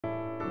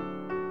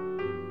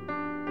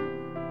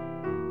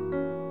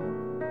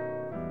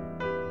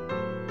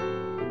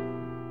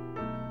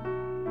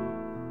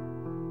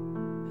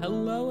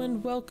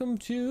and welcome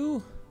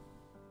to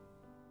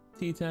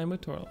Tea Time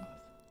with Torloth.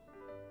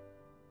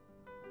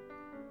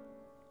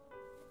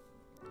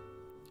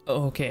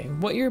 Okay,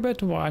 what you're about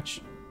to watch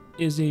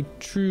is a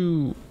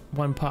true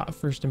one-pot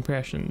first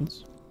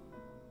impressions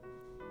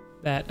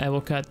that I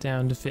will cut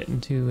down to fit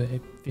into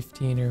a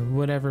 15 or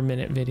whatever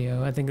minute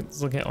video. I think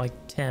it's looking at like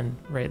 10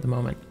 right at the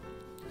moment.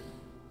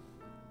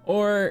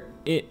 Or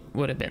it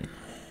would have been,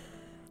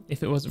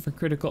 if it wasn't for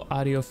critical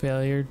audio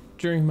failure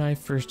during my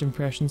first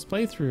impressions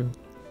playthrough.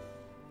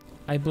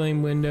 I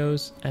blame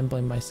Windows and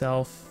blame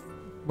myself.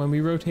 When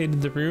we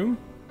rotated the room,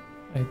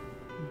 I'm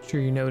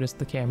sure you noticed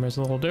the camera's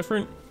a little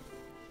different.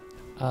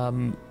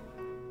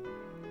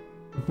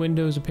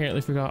 Windows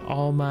apparently forgot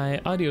all my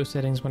audio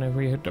settings when I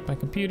rehooked up my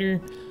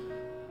computer.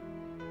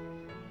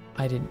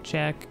 I didn't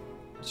check,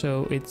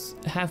 so it's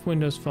half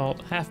Windows'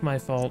 fault, half my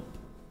fault.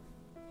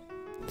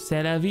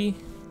 C'est la vie.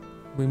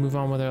 We move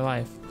on with our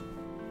life.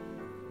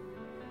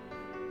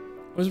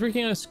 I was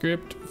working on a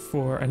script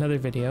for another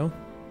video,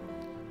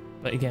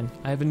 but again,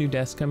 I have a new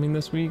desk coming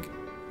this week.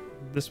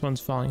 This one's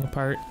falling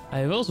apart. I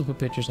have also put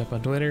pictures up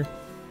on Twitter,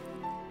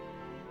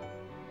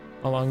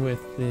 along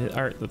with the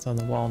art that's on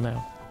the wall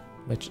now,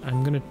 which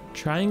I'm gonna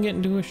try and get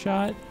into a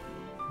shot,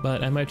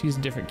 but I might use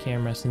a different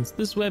camera since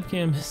this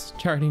webcam is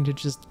starting to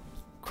just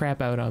crap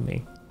out on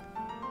me.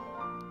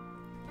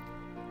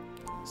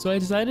 So I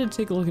decided to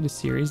take a look at a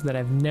series that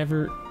I've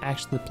never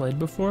actually played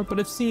before, but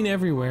I've seen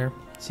everywhere.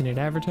 Seen it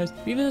advertised.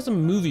 It even has a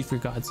movie, for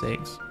God's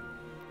sakes.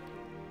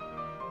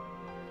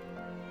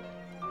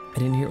 I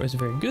didn't hear it was a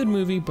very good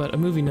movie, but a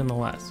movie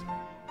nonetheless.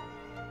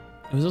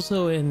 It was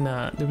also in,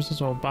 there was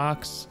also a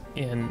box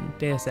in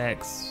Deus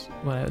Ex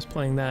when I was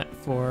playing that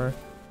for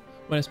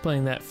the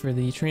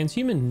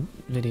Transhuman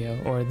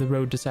video, or the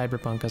Road to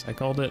Cyberpunk as I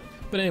called it.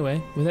 But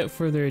anyway, without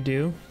further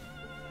ado,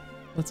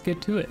 let's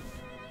get to it.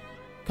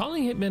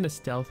 Calling Hitman a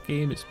stealth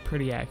game is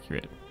pretty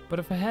accurate, but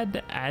if I had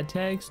to add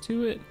tags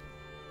to it,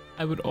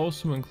 I would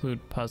also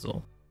include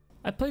puzzle.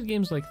 I played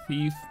games like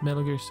Thief,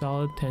 Metal Gear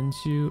Solid,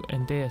 Tenchu,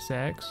 and Deus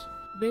Ex.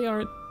 They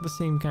aren't the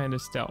same kind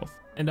of stealth,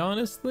 and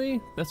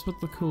honestly, that's what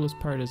the coolest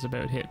part is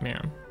about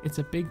Hitman. It's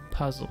a big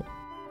puzzle.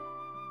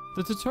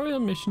 The tutorial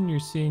mission you're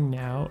seeing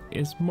now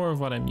is more of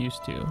what I'm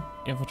used to.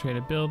 Infiltrate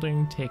a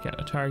building, take out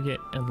a target,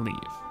 and leave.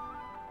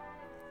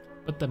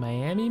 But the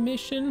Miami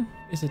mission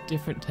is a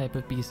different type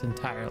of beast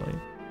entirely.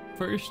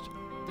 First,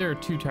 there are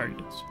two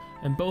targets,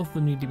 and both of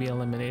them need to be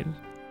eliminated.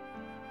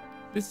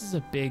 This is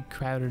a big,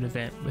 crowded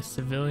event with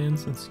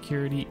civilians and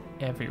security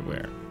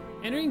everywhere.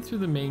 Entering through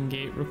the main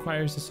gate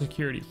requires a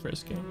security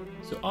frisking,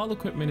 so all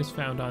equipment is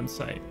found on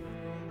site.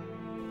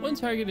 One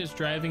target is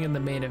driving in the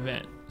main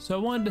event, so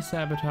I wanted to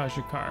sabotage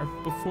her car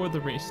before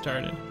the race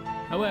started.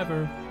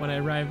 However, when I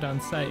arrived on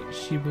site,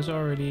 she was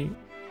already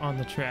on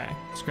the track.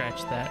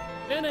 Scratch that.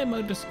 Then I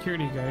mugged a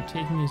security guard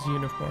taking his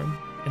uniform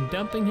and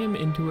dumping him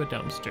into a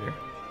dumpster.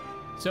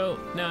 So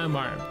now I'm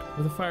armed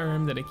with a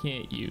firearm that I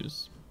can't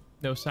use.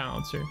 No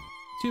silencer.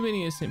 Too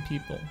many innocent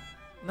people.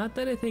 Not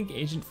that I think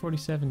Agent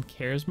 47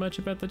 cares much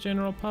about the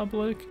general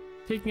public.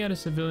 Taking out a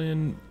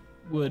civilian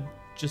would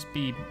just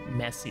be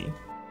messy.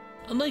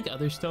 Unlike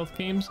other stealth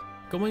games,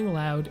 going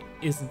loud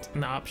isn't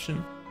an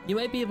option. You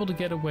might be able to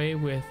get away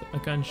with a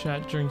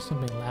gunshot during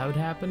something loud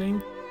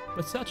happening,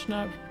 but such an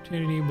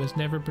opportunity was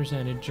never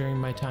presented during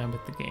my time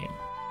with the game.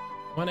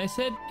 When I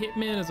said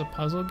Hitman is a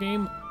puzzle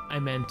game, I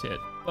meant it,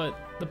 but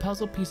the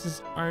puzzle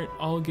pieces aren't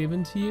all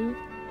given to you,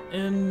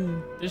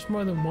 and there's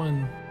more than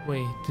one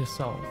way to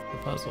solve the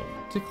puzzle.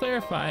 To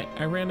clarify,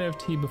 I ran out of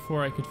tea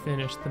before I could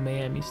finish the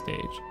Miami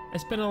stage. I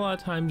spent a lot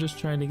of time just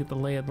trying to get the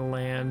lay of the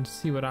land,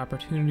 see what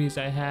opportunities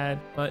I had,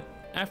 but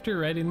after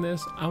writing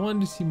this, I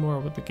wanted to see more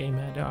of what the game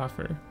had to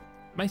offer.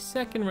 My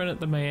second run at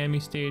the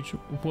Miami stage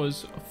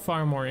was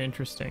far more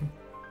interesting.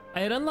 I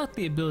had unlocked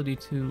the ability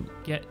to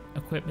get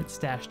equipment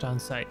stashed on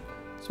site,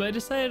 so I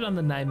decided on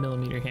the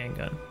 9mm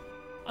handgun.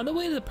 On the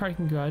way to the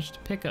parking garage to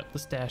pick up the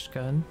stash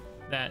gun,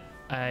 that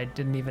I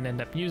didn't even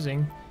end up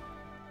using,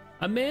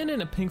 a man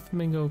in a pink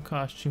flamingo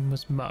costume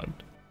was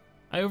mugged.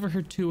 I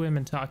overheard two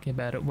women talking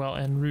about it while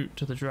en route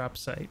to the drop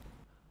site.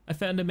 I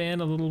found a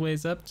man a little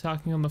ways up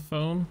talking on the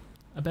phone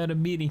about a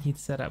meeting he'd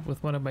set up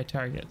with one of my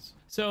targets,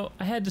 so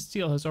I had to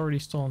steal his already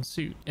stolen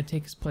suit and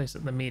take his place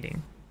at the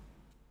meeting.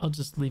 I'll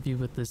just leave you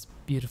with this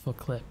beautiful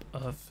clip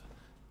of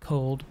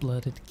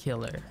Cold-Blooded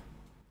Killer,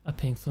 a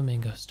pink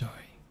flamingo story.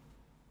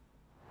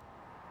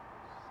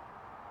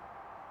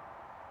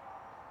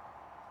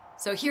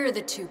 So here are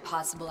the two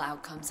possible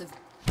outcomes of...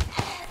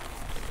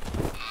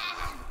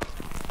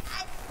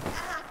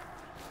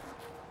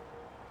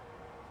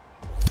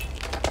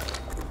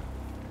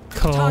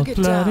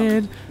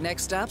 Cold-blooded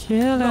Next up,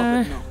 killer.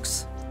 Robert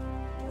Knox.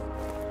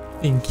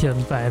 Being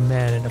killed by a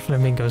man in a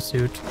flamingo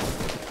suit.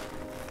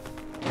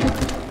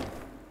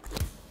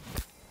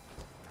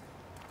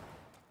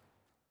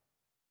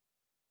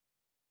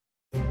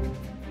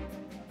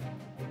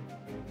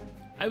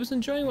 I was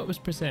enjoying what was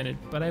presented,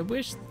 but I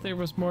wish there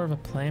was more of a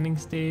planning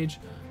stage,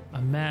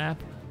 a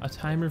map, a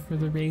timer for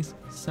the race,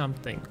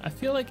 something. I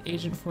feel like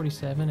Agent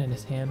 47 and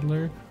his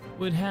handler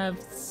would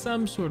have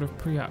some sort of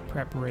pre-op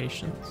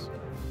preparations.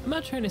 I'm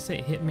not trying to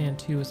say Hitman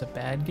 2 is a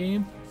bad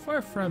game,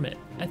 far from it.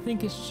 I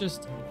think it's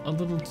just a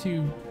little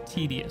too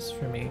tedious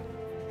for me.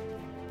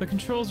 The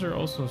controls are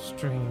also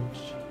strange.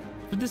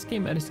 For this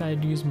game I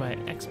decided to use my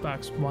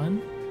Xbox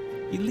One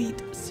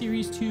Elite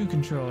Series 2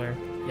 controller.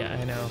 Yeah,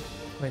 I know,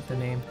 quite the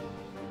name.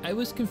 I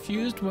was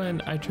confused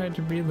when I tried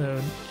to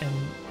reload and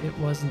it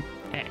wasn't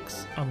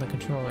X on the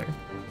controller.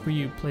 For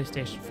you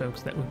PlayStation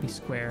folks, that would be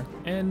square.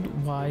 And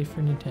Y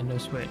for Nintendo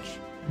Switch.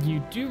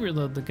 You do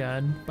reload the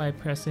gun by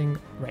pressing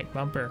right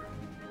bumper.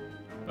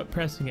 But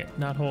pressing it,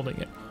 not holding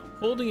it.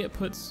 Holding it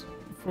puts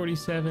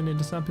 47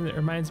 into something that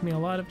reminds me a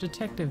lot of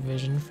Detective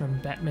Vision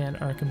from Batman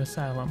Arkham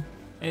Asylum.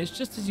 And it's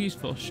just as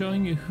useful,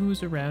 showing you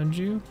who's around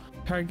you,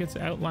 targets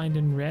outlined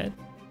in red.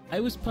 I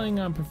was playing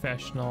on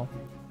professional,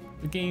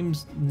 the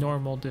game's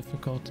normal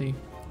difficulty.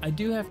 I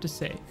do have to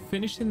say,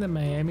 finishing the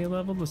Miami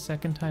level the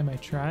second time I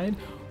tried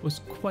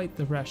was quite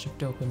the rush of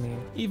dopamine.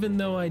 Even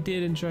though I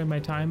did enjoy my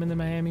time in the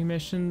Miami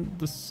mission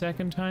the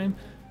second time,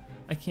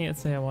 I can't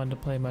say I wanted to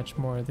play much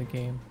more of the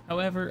game.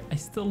 However, I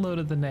still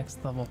loaded the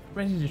next level,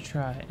 ready to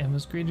try, and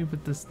was greeted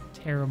with this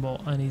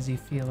terrible, uneasy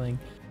feeling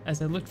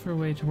as I looked for a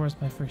way towards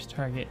my first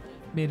target,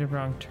 made a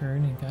wrong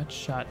turn, and got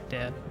shot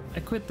dead. I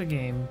quit the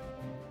game.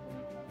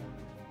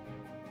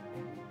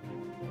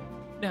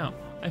 Now,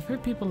 I've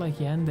heard people like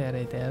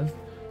Yandere Dev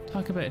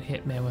talk about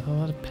Hitman with a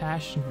lot of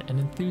passion and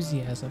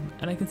enthusiasm,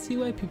 and I can see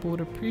why people would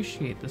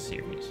appreciate the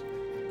series.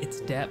 Its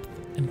depth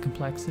and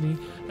complexity,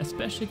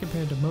 especially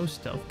compared to most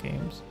stealth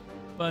games,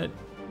 but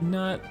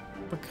not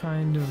the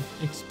kind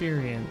of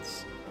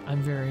experience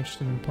I'm very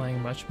interested in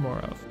playing much more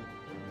of.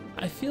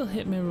 I feel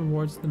Hitman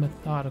rewards the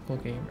methodical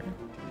gamer,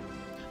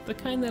 the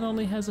kind that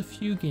only has a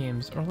few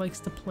games or likes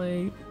to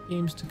play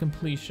games to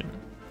completion.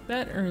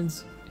 That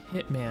earns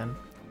Hitman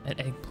an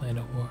Eggplant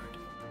Award.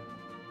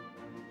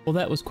 Well,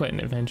 that was quite an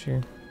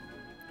adventure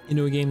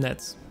into a game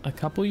that's a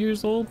couple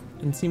years old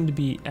and seemed to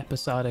be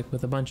episodic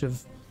with a bunch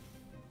of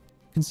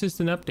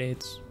consistent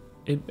updates.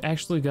 It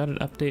actually got an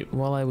update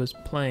while I was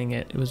playing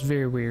it. It was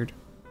very weird.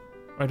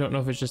 I don't know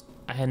if it's just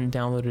I hadn't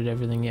downloaded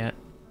everything yet,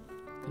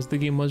 because the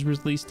game was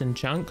released in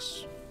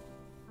chunks,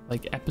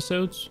 like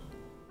episodes.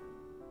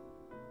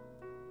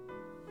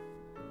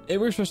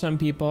 It works for some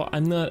people.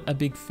 I'm not a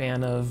big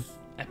fan of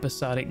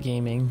episodic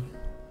gaming.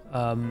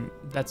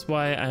 That's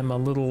why I'm a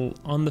little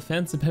on the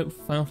fence about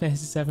Final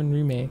Fantasy VII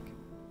Remake.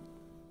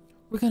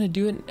 We're gonna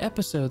do it in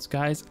episodes,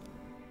 guys.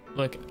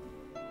 Look,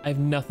 I have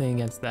nothing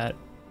against that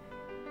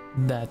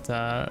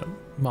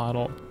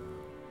model,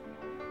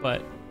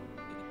 but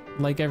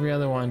like every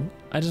other one,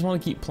 I just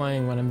want to keep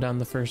playing when I'm done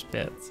the first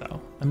bit,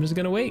 so I'm just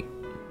gonna wait.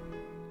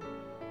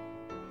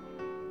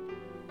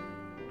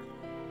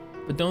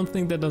 But don't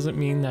think that doesn't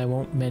mean I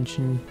won't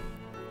mention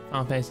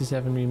Final Fantasy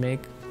VII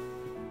Remake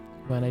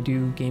when I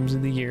do Games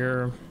of the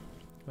Year or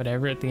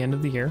whatever at the end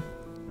of the year.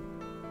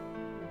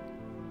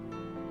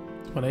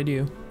 It's what I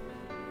do.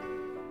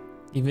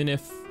 Even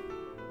if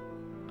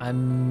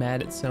I'm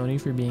mad at Sony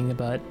for being a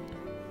butt,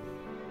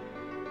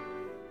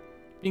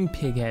 being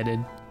pig-headed,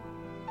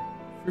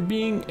 for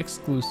being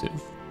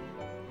exclusive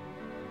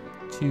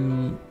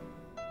to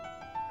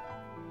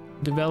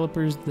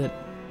developers that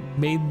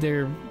made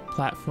their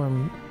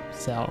platform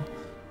sell,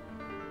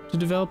 to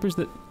developers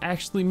that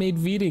actually made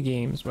Vita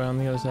games while on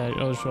the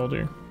other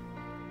shoulder.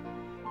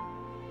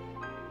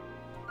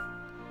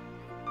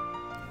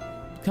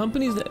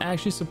 Companies that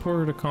actually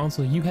supported a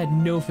console you had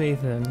no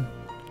faith in.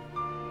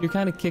 You're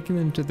kind of kicking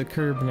them to the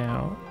curb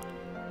now.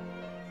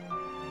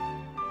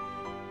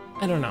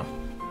 I don't know.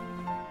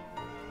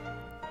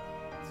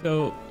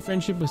 So,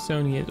 friendship with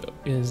Sony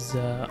is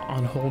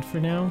on hold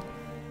for now.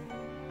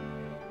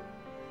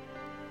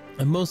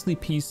 I'm mostly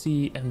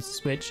PC and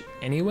Switch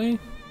anyway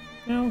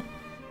now.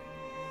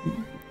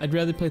 I'd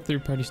rather play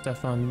third-party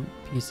stuff on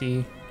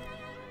PC.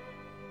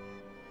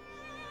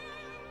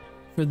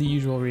 For the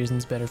usual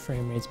reasons, better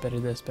frame rates, better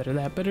this, better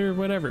that, better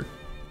whatever.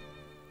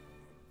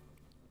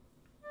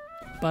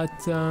 But,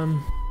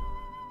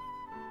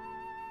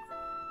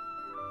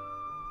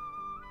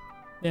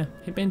 yeah,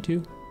 Hitman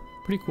 2,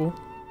 pretty cool.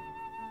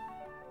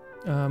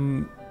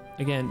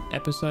 Again,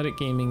 episodic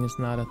gaming is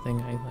not a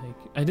thing I like.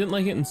 I didn't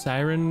like it in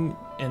Siren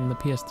in the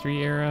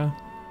PS3 era.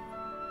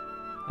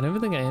 I don't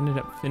think I ended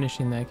up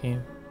finishing that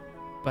game.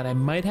 But I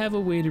might have a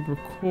way to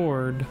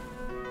record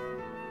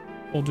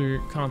older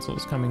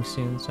consoles coming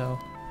soon, so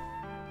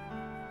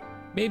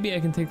maybe I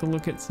can take a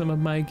look at some of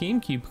my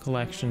GameCube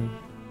collection,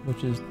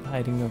 which is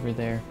hiding over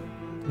there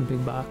in the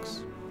big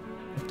box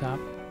up top.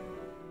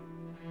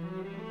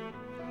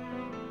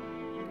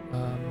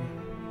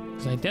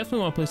 Because I definitely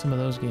want to play some of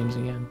those games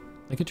again.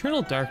 Like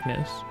Eternal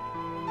Darkness.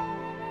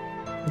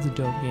 It's a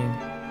dope game.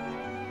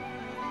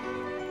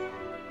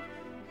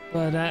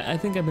 But I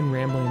think I've been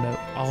rambling about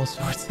all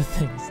sorts of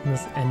things in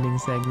this ending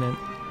segment.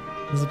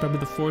 This is probably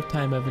the fourth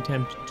time I've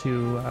attempted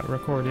to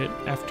record it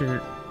after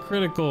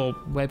critical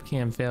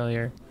webcam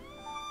failure.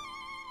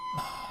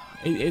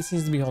 It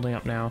seems to be holding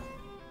up now.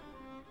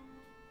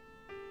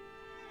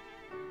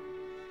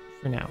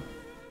 For now.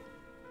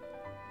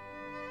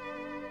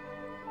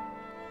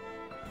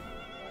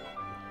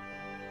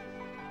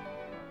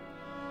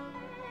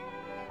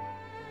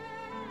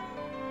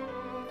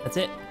 That's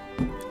it.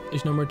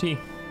 There's no more tea.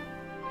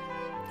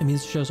 It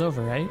means the show's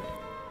over, right?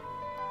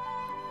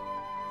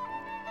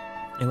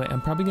 Anyway,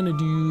 I'm probably gonna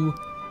do...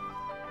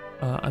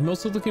 I'm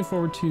also looking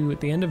forward to,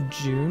 at the end of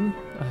June,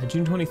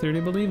 June 23rd, I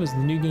believe, is the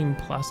new Game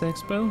Plus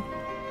Expo.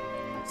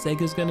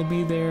 Sega's gonna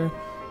be there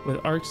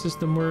with Arc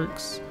System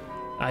Works,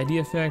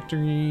 Idea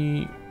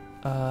Factory,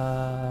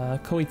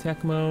 Koei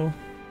Tecmo,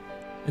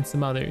 and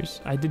some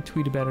others. I did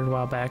tweet about it a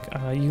while back.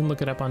 You can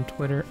look it up on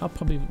Twitter. I'll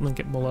probably link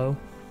it below.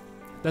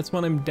 That's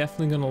one I'm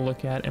definitely going to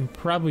look at and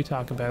probably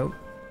talk about,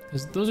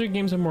 because those are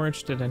games I'm more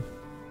interested in.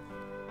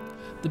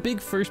 The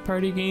big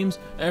first-party games,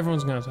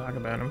 everyone's going to talk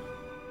about them.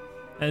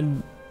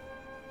 And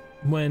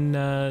when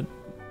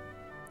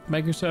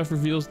Microsoft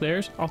reveals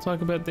theirs, I'll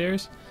talk about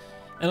theirs.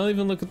 And I'll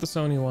even look at the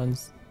Sony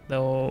ones,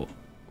 though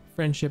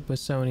friendship with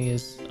Sony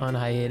is on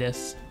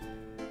hiatus.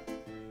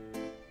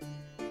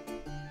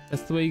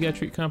 That's the way you gotta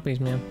treat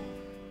companies, man.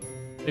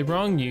 If they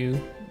wrong you,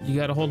 you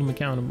gotta hold them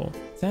accountable.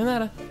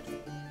 Sayonara.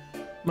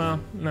 Well,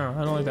 no,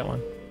 I don't like that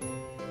one.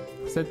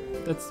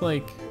 That's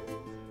like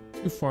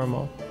too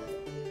formal.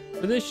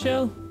 For this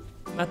show,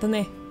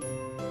 matane.